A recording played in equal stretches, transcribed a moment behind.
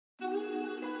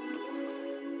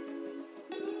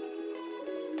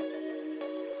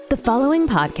The following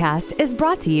podcast is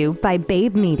brought to you by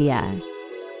Babe Media.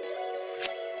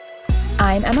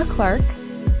 I'm Emma Clark.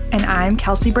 And I'm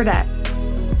Kelsey Burdett.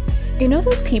 You know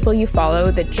those people you follow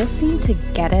that just seem to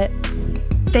get it?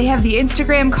 They have the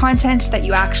Instagram content that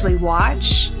you actually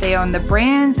watch, they own the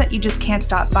brands that you just can't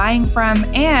stop buying from,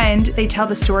 and they tell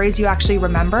the stories you actually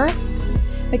remember.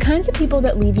 The kinds of people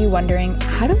that leave you wondering,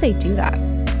 how do they do that?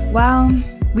 Well,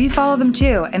 we follow them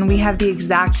too, and we have the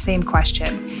exact same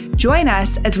question. Join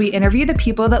us as we interview the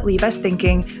people that leave us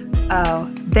thinking,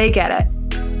 oh, they get it.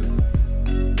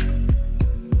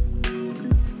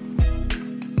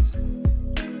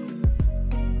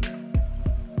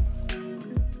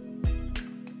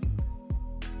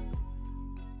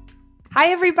 Hi,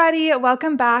 everybody.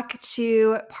 Welcome back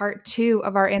to part 2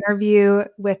 of our interview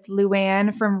with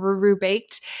Luann from Ruru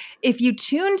Baked. If you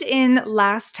tuned in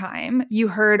last time, you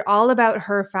heard all about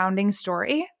her founding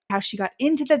story, how she got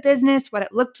into the business, what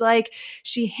it looked like.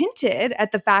 She hinted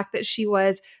at the fact that she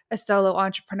was a solo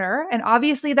entrepreneur, and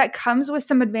obviously that comes with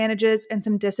some advantages and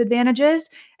some disadvantages.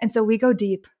 And so we go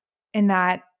deep in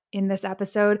that in this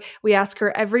episode. We ask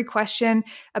her every question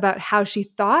about how she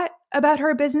thought about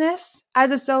her business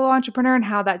as a solo entrepreneur and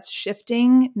how that's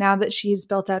shifting now that she's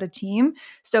built out a team.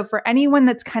 So for anyone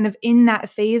that's kind of in that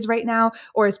phase right now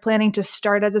or is planning to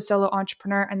start as a solo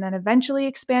entrepreneur and then eventually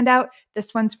expand out,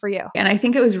 this one's for you. And I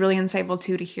think it was really insightful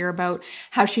too to hear about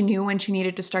how she knew when she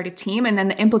needed to start a team and then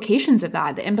the implications of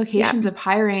that, the implications of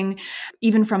hiring,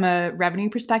 even from a revenue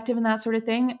perspective and that sort of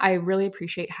thing. I really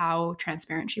appreciate how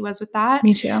transparent she was with that.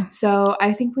 Me too. So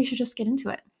I think we should just get into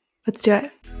it. Let's do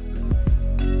it.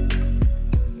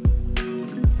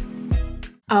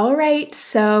 All right,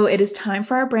 so it is time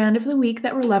for our brand of the week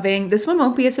that we're loving. This one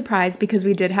won't be a surprise because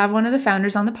we did have one of the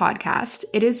founders on the podcast.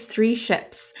 It is 3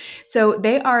 Ships. So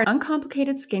they are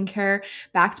uncomplicated skincare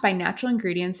backed by natural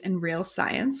ingredients and real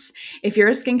science. If you're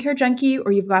a skincare junkie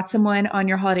or you've got someone on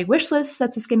your holiday wish list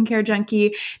that's a skincare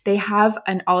junkie, they have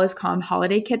an All Is Calm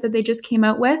holiday kit that they just came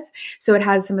out with. So it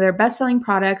has some of their best-selling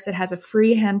products. It has a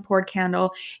free hand-poured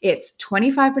candle. It's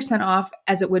 25% off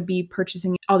as it would be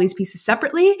purchasing all these pieces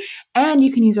separately. And you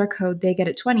can use our code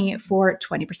THEYGETIT20 for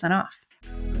 20% off.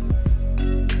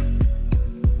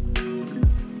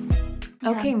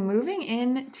 Okay, moving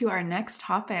into our next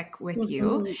topic with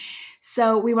you.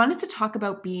 So we wanted to talk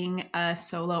about being a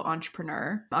solo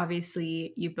entrepreneur.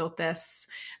 Obviously, you built this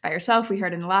by yourself. We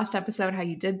heard in the last episode how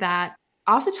you did that.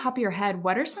 Off the top of your head,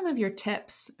 what are some of your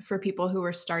tips for people who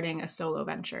are starting a solo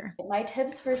venture? My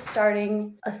tips for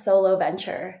starting a solo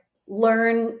venture: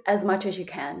 learn as much as you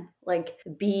can. Like,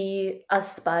 be a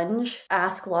sponge,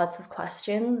 ask lots of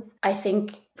questions. I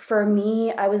think for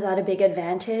me, I was at a big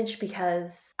advantage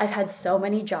because I've had so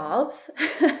many jobs.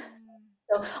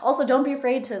 So also don't be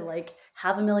afraid to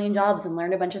have a million jobs and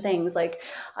learn a bunch of things. Like,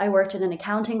 I worked in an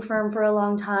accounting firm for a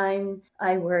long time.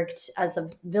 I worked as a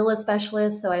villa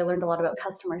specialist, so I learned a lot about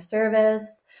customer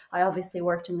service. I obviously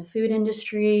worked in the food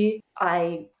industry.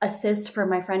 I assist for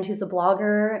my friend who's a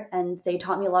blogger, and they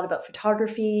taught me a lot about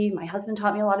photography. My husband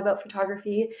taught me a lot about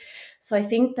photography. So I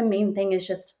think the main thing is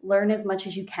just learn as much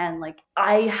as you can. Like,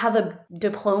 I have a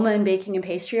diploma in baking and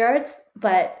pastry arts,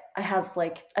 but I have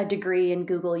a degree in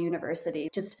Google University.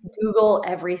 Just Google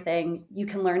everything. You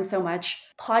can learn so much.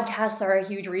 Podcasts are a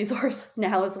huge resource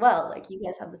now as well. Like, you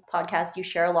guys have this podcast, you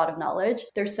share a lot of knowledge.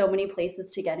 There's so many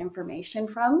places to get information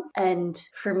from. And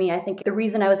for me, I think the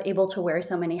reason I was able to wear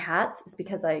so many hats is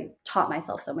because I taught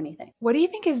myself so many things. What do you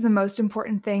think is the most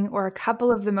important thing, or a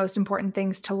couple of the most important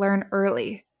things to learn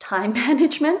early? Time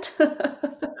management.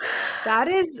 That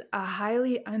is a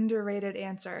highly underrated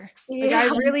answer. Yeah. I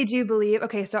really do believe,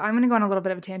 okay, so I'm going to go on a little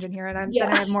bit of a tangent here, and then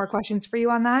I have more questions for you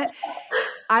on that.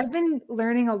 I've been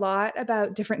learning a lot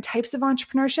about different types of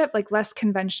entrepreneurship, like less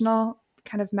conventional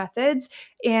kind of methods.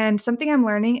 And something I'm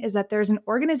learning is that there's an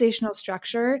organizational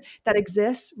structure that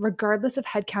exists regardless of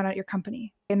headcount at your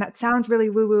company. And that sounds really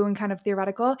woo-woo and kind of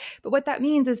theoretical. But what that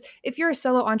means is if you're a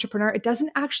solo entrepreneur, it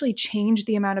doesn't actually change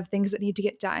the amount of things that need to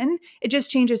get done. It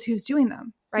just changes who's doing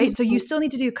them, right? Mm-hmm. So you still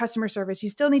need to do customer service. You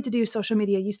still need to do social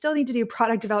media. You still need to do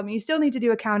product development. You still need to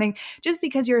do accounting. Just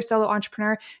because you're a solo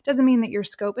entrepreneur doesn't mean that your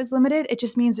scope is limited. It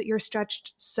just means that you're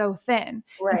stretched so thin.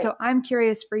 Right. And so I'm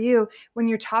curious for you, when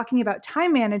you're talking about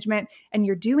time management and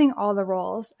you're doing all the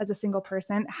roles as a single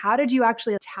person, how did you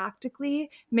actually tactically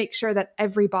make sure that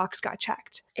every box got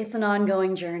checked? It's an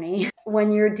ongoing journey.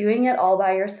 When you're doing it all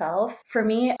by yourself, for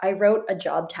me, I wrote a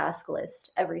job task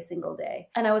list every single day.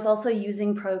 And I was also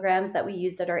using programs that we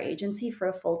used at our agency for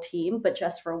a full team, but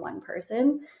just for one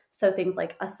person. So things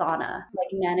like Asana, like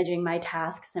managing my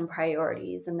tasks and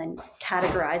priorities and then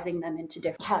categorizing them into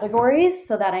different categories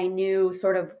so that I knew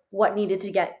sort of what needed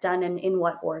to get done and in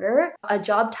what order. A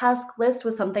job task list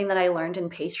was something that I learned in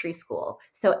pastry school.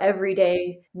 So every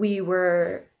day we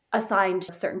were assigned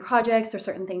certain projects or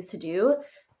certain things to do.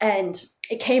 And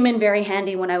it came in very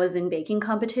handy when I was in baking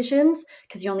competitions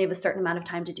because you only have a certain amount of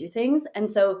time to do things. And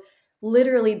so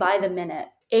literally by the minute,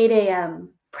 8 a.m.,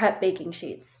 prep baking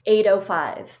sheets,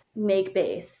 8:05, make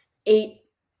base,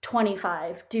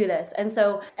 8:25, do this. And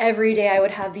so every day I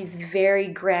would have these very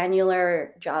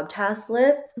granular job task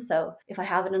lists. So if I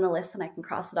have it in a list and I can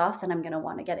cross it off, then I'm going to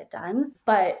want to get it done.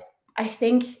 But I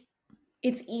think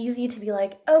it's easy to be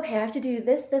like, okay, I have to do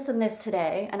this, this, and this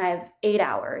today, and I have 8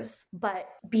 hours. But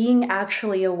being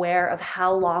actually aware of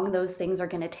how long those things are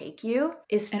going to take you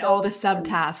is and so all the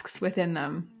subtasks within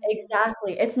them.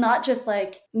 Exactly. It's not just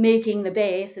like making the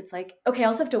base. It's like, okay, I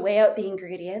also have to weigh out the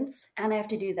ingredients and I have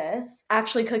to do this.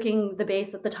 Actually cooking the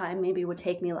base at the time maybe would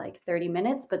take me like 30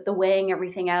 minutes, but the weighing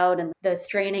everything out and the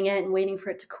straining it and waiting for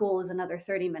it to cool is another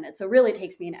 30 minutes. So it really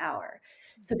takes me an hour.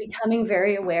 So becoming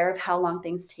very aware of how long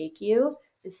things take you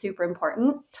is super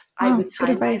important. I would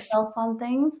time myself on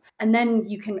things, and then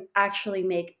you can actually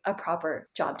make a proper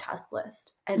job task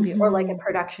list and or like a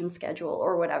production schedule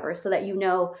or whatever, so that you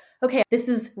know, okay, this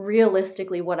is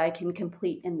realistically what I can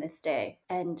complete in this day,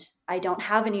 and I don't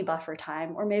have any buffer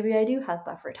time, or maybe I do have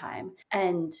buffer time.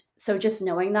 And so just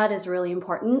knowing that is really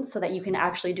important so that you can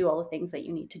actually do all the things that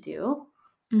you need to do.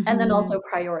 And then also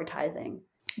prioritizing.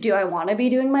 Do I want to be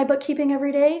doing my bookkeeping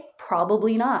every day?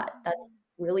 Probably not. That's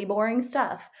really boring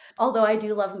stuff. Although I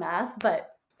do love math, but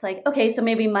it's like, okay, so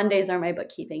maybe Mondays are my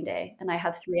bookkeeping day and I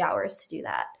have 3 hours to do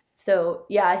that. So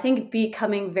yeah, I think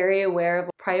becoming very aware of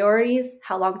priorities,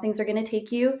 how long things are going to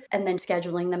take you, and then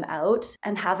scheduling them out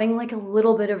and having like a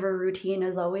little bit of a routine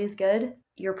is always good.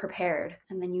 You're prepared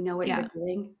and then you know what you're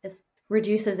doing. This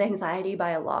reduces anxiety by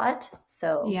a lot.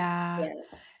 So yeah.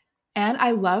 And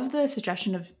I love the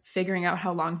suggestion of figuring out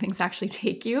how long things actually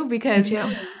take you, because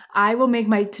I will make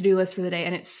my to-do list for the day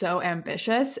and it's so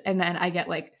ambitious. And then I get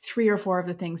like 3 or 4 of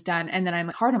the things done. And then I'm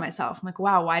hard on myself. I'm like,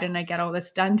 wow, why didn't I get all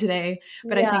this done today?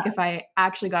 But I think if I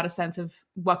actually got a sense of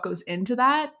what goes into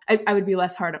that, I would be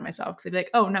less hard on myself, because I'd be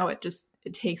like, oh no, it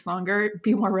takes longer.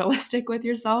 Be more realistic with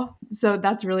yourself. So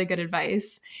that's really good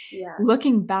advice. Yeah.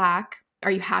 Looking back,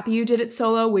 are you happy you did it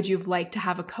solo? Would you have liked to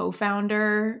have a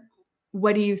co-founder?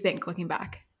 What do you think looking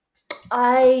back?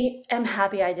 I am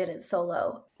happy I did it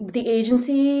solo. The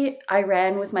agency I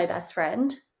ran with my best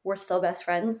friend. We're still best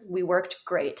friends. We worked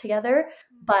great together,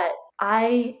 but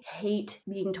I hate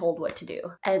being told what to do.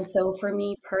 And so for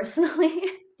me personally,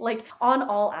 like on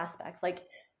all aspects, like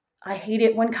I hate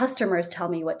it when customers tell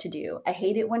me what to do. I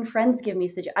hate it when friends give me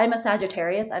suggestions. I'm a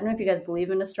Sagittarius. I don't know if you guys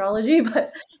believe in astrology,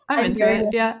 but I'm into it.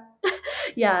 Yeah.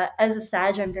 Yeah. As a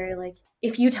Sag, I'm very like,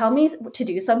 if you tell me to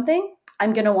do something,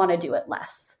 I'm going to want to do it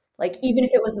less. Like, even if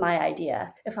it was my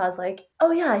idea, if I was like,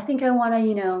 oh yeah, I think I want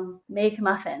to, make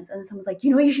muffins. And someone's like,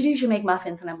 what you should do? You should make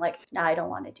muffins. And I'm like, nah, I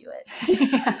don't want to do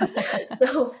it.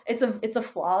 So it's a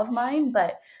flaw of mine,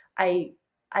 but I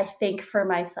think for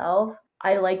myself,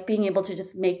 I like being able to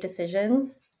just make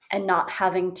decisions and not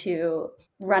having to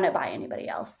run it by anybody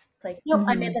else. It's like, nope,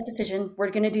 I made that decision.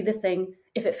 We're going to do this thing.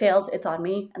 If it fails, it's on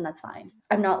me, and that's fine.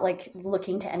 I'm not like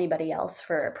looking to anybody else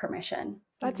for permission.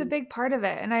 That's a big part of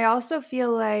it. And I also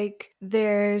feel like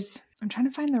I'm trying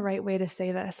to find the right way to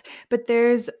say this, but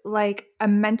there's like a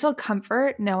mental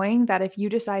comfort knowing that if you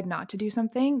decide not to do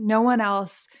something, no one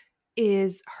else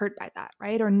is hurt by that,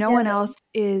 right? Or no one else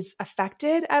is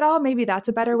affected at all. Maybe that's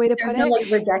a better way to put it. There's no like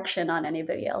rejection on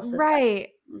anybody else. Right.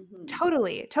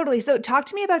 Totally. So talk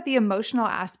to me about the emotional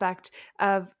aspect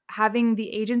of having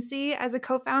the agency as a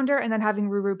co-founder and then having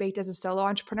Ruru Baked as a solo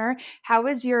entrepreneur. How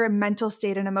was your mental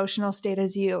state and emotional state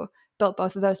as you built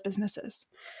both of those businesses?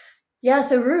 Yeah,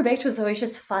 so Ruru Baked was always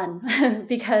just fun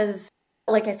because,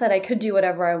 like I said, I could do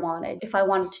whatever I wanted. If I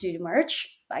wanted to do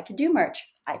merch, I could do merch.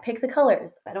 I pick the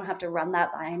colors. I don't have to run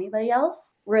that by anybody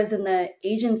else. Whereas in the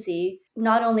agency,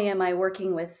 not only am I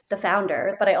working with the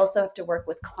founder, but I also have to work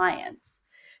with clients.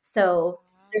 So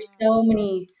there's so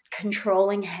many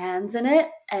controlling hands in it.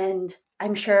 And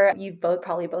I'm sure you've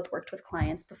probably both worked with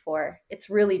clients before. It's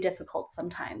really difficult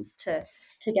sometimes to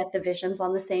get the visions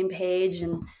on the same page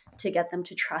and to get them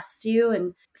to trust you.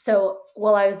 And so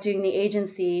while I was doing the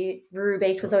agency, Ruru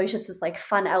Baked was always just this like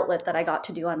fun outlet that I got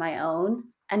to do on my own.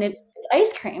 And it's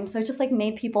ice cream. So it just like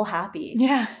made people happy.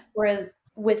 Yeah. Whereas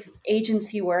with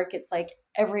agency work, it's like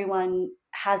everyone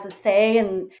has a say,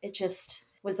 and it just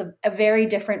was a very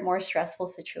different, more stressful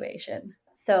situation.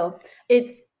 So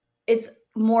it's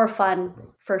more fun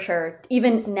for sure.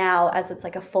 Even now, as it's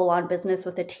like a full-on business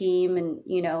with a team and,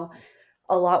 you know,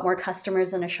 a lot more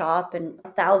customers in a shop and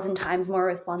 1,000 times more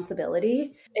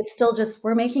responsibility. It's still just,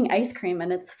 we're making ice cream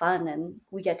and it's fun and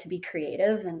we get to be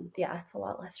creative and yeah, it's a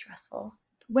lot less stressful.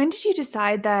 When did you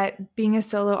decide that being a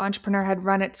solo entrepreneur had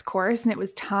run its course and it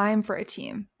was time for a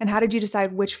team? And how did you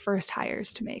decide which first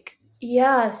hires to make?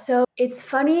 Yeah, so it's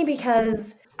funny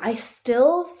because I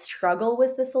still struggle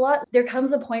with this a lot. There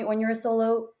comes a point when you're a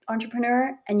solo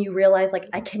entrepreneur and you realize like,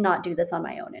 I cannot do this on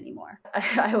my own anymore.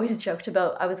 I always joked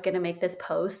about I was going to make this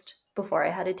post before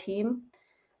I had a team,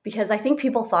 because I think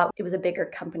people thought it was a bigger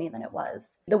company than it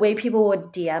was. The way people would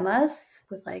DM us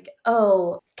was like,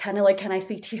 oh, kind of like, can I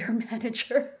speak to your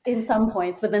manager in some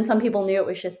points? But then some people knew it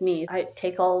was just me. I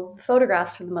take all the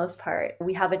photographs for the most part.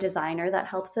 We have a designer that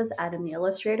helps us, Adam the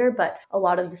illustrator, but a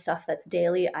lot of the stuff that's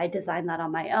daily, I design that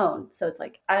on my own. So it's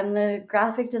like, I'm the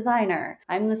graphic designer.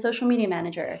 I'm the social media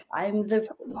manager. I'm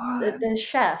the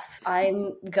chef.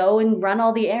 I'm go and run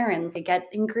all the errands. I get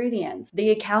ingredients, the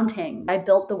accounting. I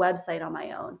built the website on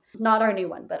my own. Not our new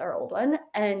one, but our old one.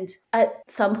 And at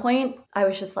some point, I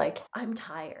was just like, I'm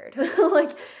tired.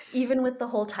 Like, even with the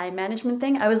whole time management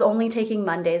thing, I was only taking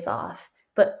Mondays off.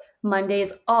 But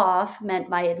Mondays off meant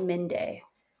my admin day.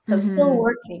 So still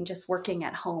working, just working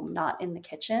at home, not in the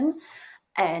kitchen.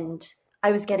 And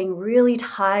I was getting really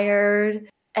tired.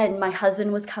 And my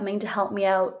husband was coming to help me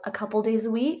out a couple days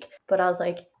a week. But I was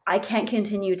like, I can't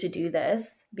continue to do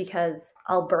this because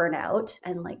I'll burn out,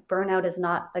 and like burnout is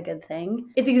not a good thing.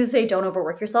 It's easy to say don't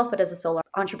overwork yourself, but as a solo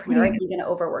entrepreneur, you're going to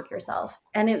overwork yourself.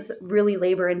 And it's a really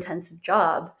labor intensive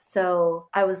job. So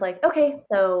I was like, okay.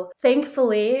 So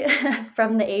thankfully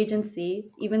from the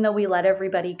agency, even though we let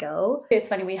everybody go, it's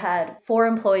funny, we had 4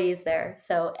 employees there.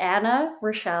 So Anna,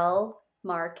 Rochelle,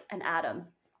 Mark, and Adam.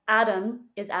 Adam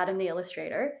is Adam the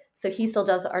illustrator. So he still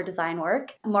does our design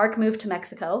work. Mark moved to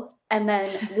Mexico. And then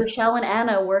Rochelle and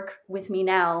Anna work with me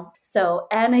now. So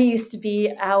Anna used to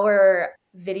be our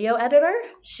video editor.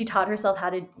 She taught herself how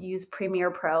to use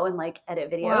Premiere Pro and like edit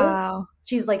videos. Wow.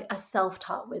 She's like a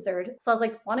self-taught wizard. So I was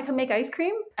like, want to come make ice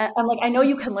cream? And I'm like, I know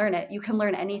you can learn it. You can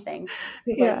learn anything.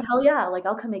 Yeah. Like, hell yeah, like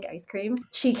I'll come make ice cream.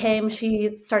 She came,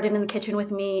 she started in the kitchen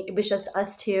with me. It was just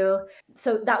us 2.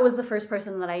 So that was the first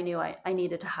person that I knew I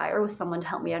needed to hire, was someone to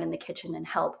help me out in the kitchen and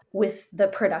help with the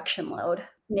production load,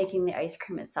 making the ice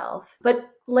cream itself. But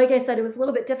like I said, it was a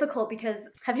little bit difficult because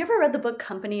have you ever read the book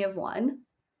Company of One?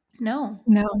 No.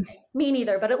 Me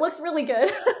neither, but it looks really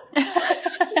good.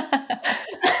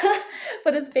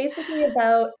 But it's basically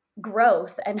about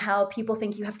growth and how people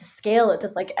think you have to scale at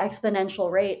this like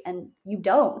exponential rate, and you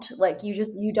don't. Like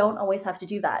you don't always have to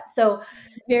do that. So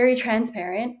very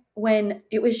transparent. When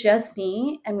it was just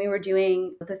me and we were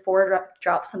doing the 4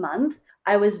 drops a month,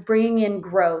 I was bringing in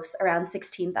gross around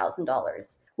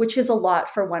 $16,000, which is a lot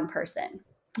for one person.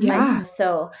 Yeah.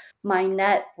 So my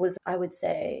net was, I would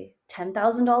say,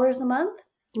 $10,000 a month.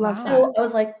 Love So that. I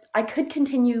was like, I could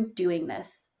continue doing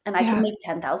this and I can make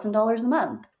 $10,000 a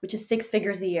month, which is 6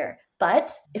 figures a year.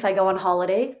 But if I go on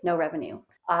holiday, no revenue.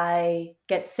 I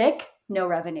get sick, no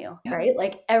revenue, right?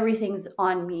 Like everything's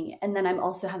on me. And then I'm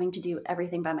also having to do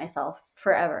everything by myself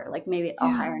forever. Like maybe I'll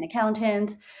hire an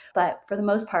accountant, but for the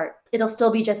most part, it'll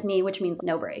still be just me, which means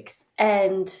no breaks.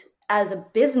 And as a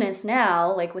business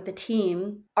now, like with the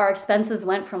team, our expenses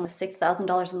went from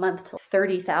 $6,000 a month to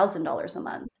 $30,000 a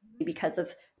month because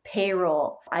of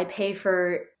payroll. I pay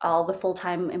for all the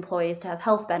full-time employees to have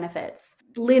health benefits,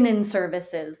 linen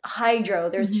services,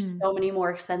 hydro. There's just so many more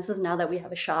expenses now that we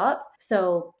have a shop.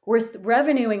 So we're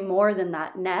revenuing more than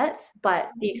that net, but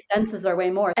the expenses are way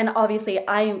more. And obviously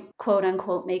I quote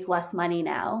unquote make less money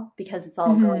now because it's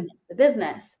all going into the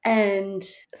business. And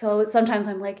so sometimes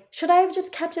I'm like, should I have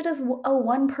just kept it as a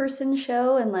one-person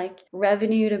show and like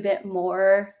revenued a bit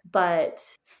more, but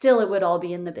still it would all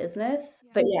be in the business.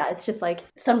 But yeah, it's just like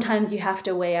sometimes you have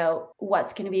to weigh out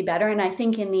what's going to be better. And I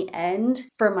think in the end,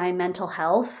 for my mental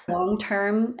health,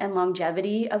 long-term and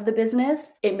longevity of the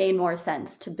business, it made more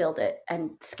sense to build it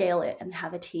and scale it and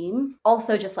have a team.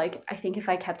 Also, just like, I think if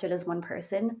I kept it as one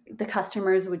person, the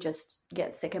customers would just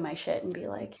get sick of my shit and be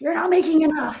like, you're not making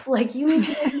enough. Like, you need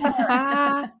to make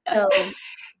more. So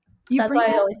that's why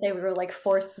I always say we were like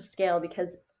forced to scale,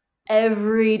 because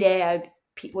every day I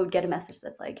would get a message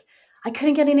that's like, I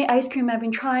couldn't get any ice cream. I've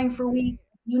been trying for weeks.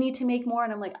 You need to make more.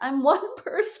 And I'm like, I'm one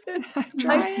person.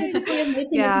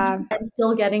 I'm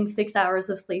still getting 6 hours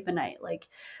of sleep a night. Like,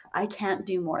 I can't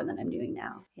do more than I'm doing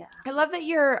now. Yeah. I love that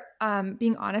you're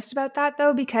being honest about that,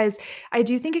 though, because I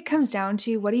do think it comes down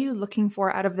to, what are you looking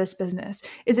for out of this business?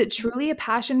 Is it truly a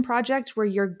passion project where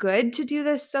you're good to do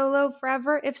this solo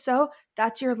forever? If so,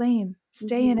 that's your lane.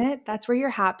 stay in it. That's where you're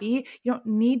happy. You don't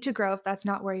need to grow if that's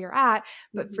not where you're at.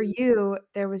 But for you,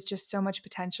 there was just so much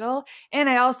potential. And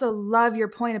I also love your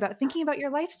point about thinking about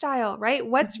your lifestyle, right?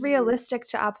 What's realistic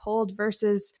to uphold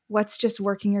versus what's just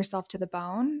working yourself to the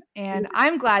bone. And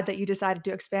I'm glad that you decided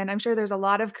to expand. I'm sure there's a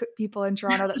lot of people in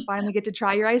Toronto that finally get to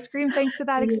try your ice cream thanks to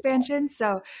that expansion.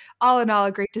 So all in all,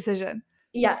 a great decision.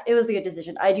 Yeah, it was a good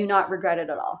decision. I do not regret it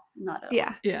at all. Not at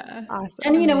all. Yeah. Awesome.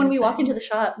 And when we walk into the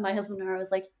shop, my husband and I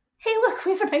was like, hey, look,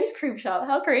 we have an ice cream shop.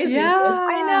 How crazy. Yeah.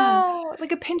 I know.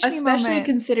 Like a pinch me moment. Especially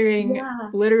considering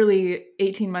literally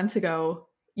 18 months ago,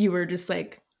 you were just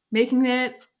like making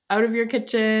it out of your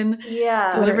kitchen,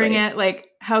 delivering it.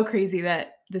 Like how crazy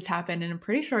that this happened in a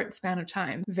pretty short span of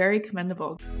time. Very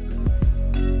commendable.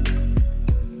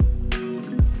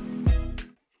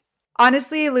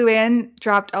 Honestly, Luann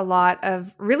dropped a lot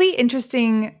of really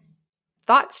interesting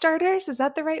thought starters. Is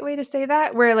that the right way to say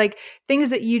that? Where like things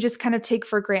that you just kind of take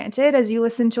for granted as you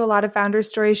listen to a lot of founder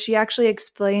stories, she actually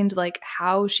explained like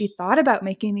how she thought about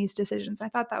making these decisions. I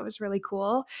thought that was really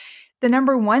cool. The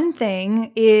number one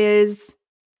thing is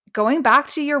going back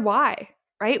to your why.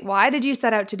 Right? Why did you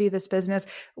set out to do this business?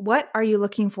 What are you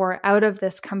looking for out of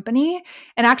this company?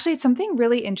 And actually, it's something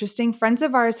really interesting. Friends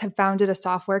of ours have founded a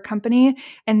software company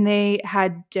and they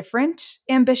had different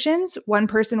ambitions. One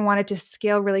person wanted to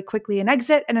scale really quickly and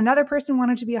exit, and another person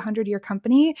wanted to be a 100-year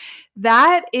company.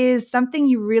 That is something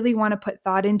you really want to put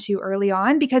thought into early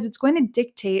on because it's going to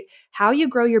dictate how you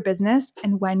grow your business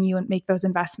and when you make those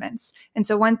investments. And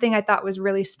so one thing I thought was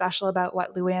really special about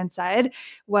what Luann said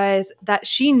was that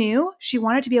she knew she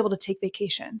wanted to be able to take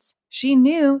vacations. She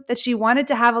knew that she wanted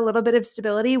to have a little bit of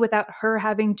stability without her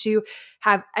having to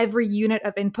have every unit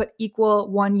of input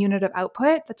equal 1 unit of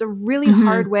output. That's a really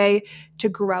hard way to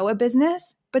grow a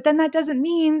business. But then that doesn't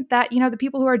mean that, the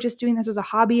people who are just doing this as a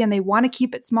hobby and they want to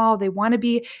keep it small, they want to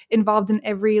be involved in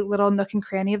every little nook and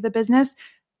cranny of the business,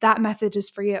 that method is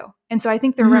for you. And so I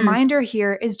think the reminder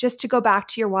here is just to go back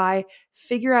to your why,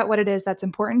 figure out what it is that's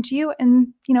important to you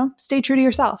and, stay true to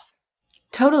yourself.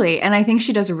 Totally. And I think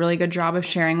she does a really good job of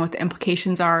sharing what the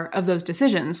implications are of those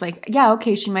decisions. Like, yeah,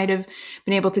 okay, she might have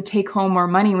been able to take home more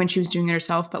money when she was doing it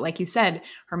herself. But like you said,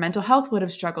 her mental health would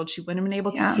have struggled. She wouldn't have been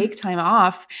able to take time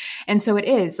off. And so it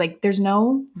is like, there's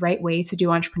no right way to do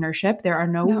entrepreneurship. There are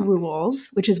no rules,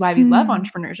 which is why we love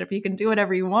entrepreneurship. You can do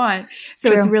whatever you want.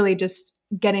 So it's really just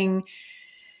getting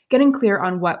clear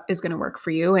on what is going to work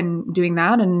for you and doing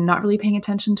that and not really paying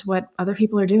attention to what other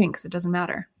people are doing because it doesn't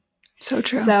matter. So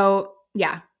true. So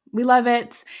yeah, we love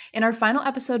it. In our final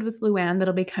episode with Luann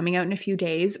that'll be coming out in a few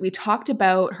days, we talked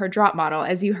about her drop model.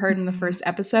 As you heard in the first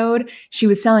episode, she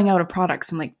was selling out of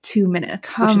products in like 2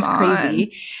 minutes, which is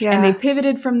crazy. Yeah. And they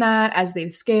pivoted from that as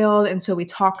they've scaled. And so we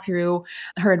talked through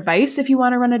her advice if you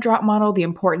want to run a drop model, the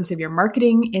importance of your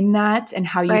marketing in that and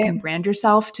how you can brand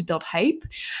yourself to build hype.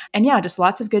 And yeah, just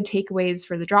lots of good takeaways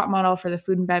for the drop model for the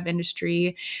food and bev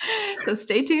industry. So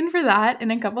stay tuned for that in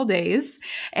a couple days.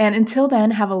 And until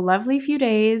then, have a lovely few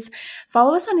days.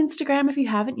 Follow us on Instagram if you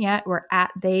haven't yet. We're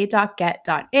at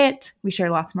they.get.it. We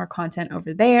share lots more content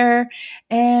over there,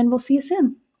 and we'll see you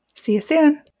soon. See you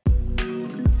soon.